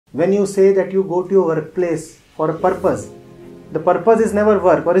When you say that you go to your workplace for a purpose, the purpose is never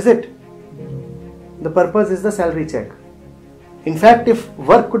work, or is it? The purpose is the salary check. In fact, if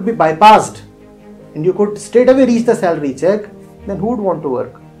work could be bypassed and you could straight away reach the salary check, then who would want to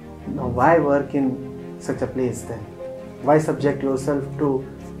work? Now, why work in such a place then? Why subject yourself to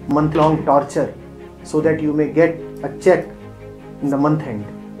month-long torture so that you may get a check in the month end?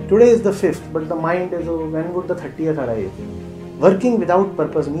 Today is the 5th, but the mind is, oh, when would the 30th arrive? Working without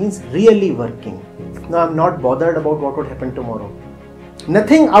purpose means really working. No, I'm not bothered about what would happen tomorrow.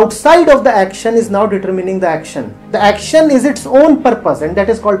 Nothing outside of the action is now determining the action. The action is its own purpose, and that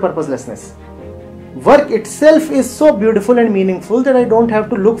is called purposelessness. Work itself is so beautiful and meaningful that I don't have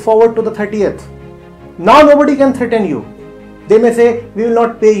to look forward to the 30th. Now nobody can threaten you. They may say, we will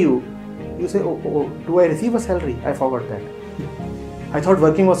not pay you. You say, oh, do I receive a salary? I forgot that. I thought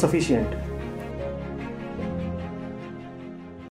working was sufficient.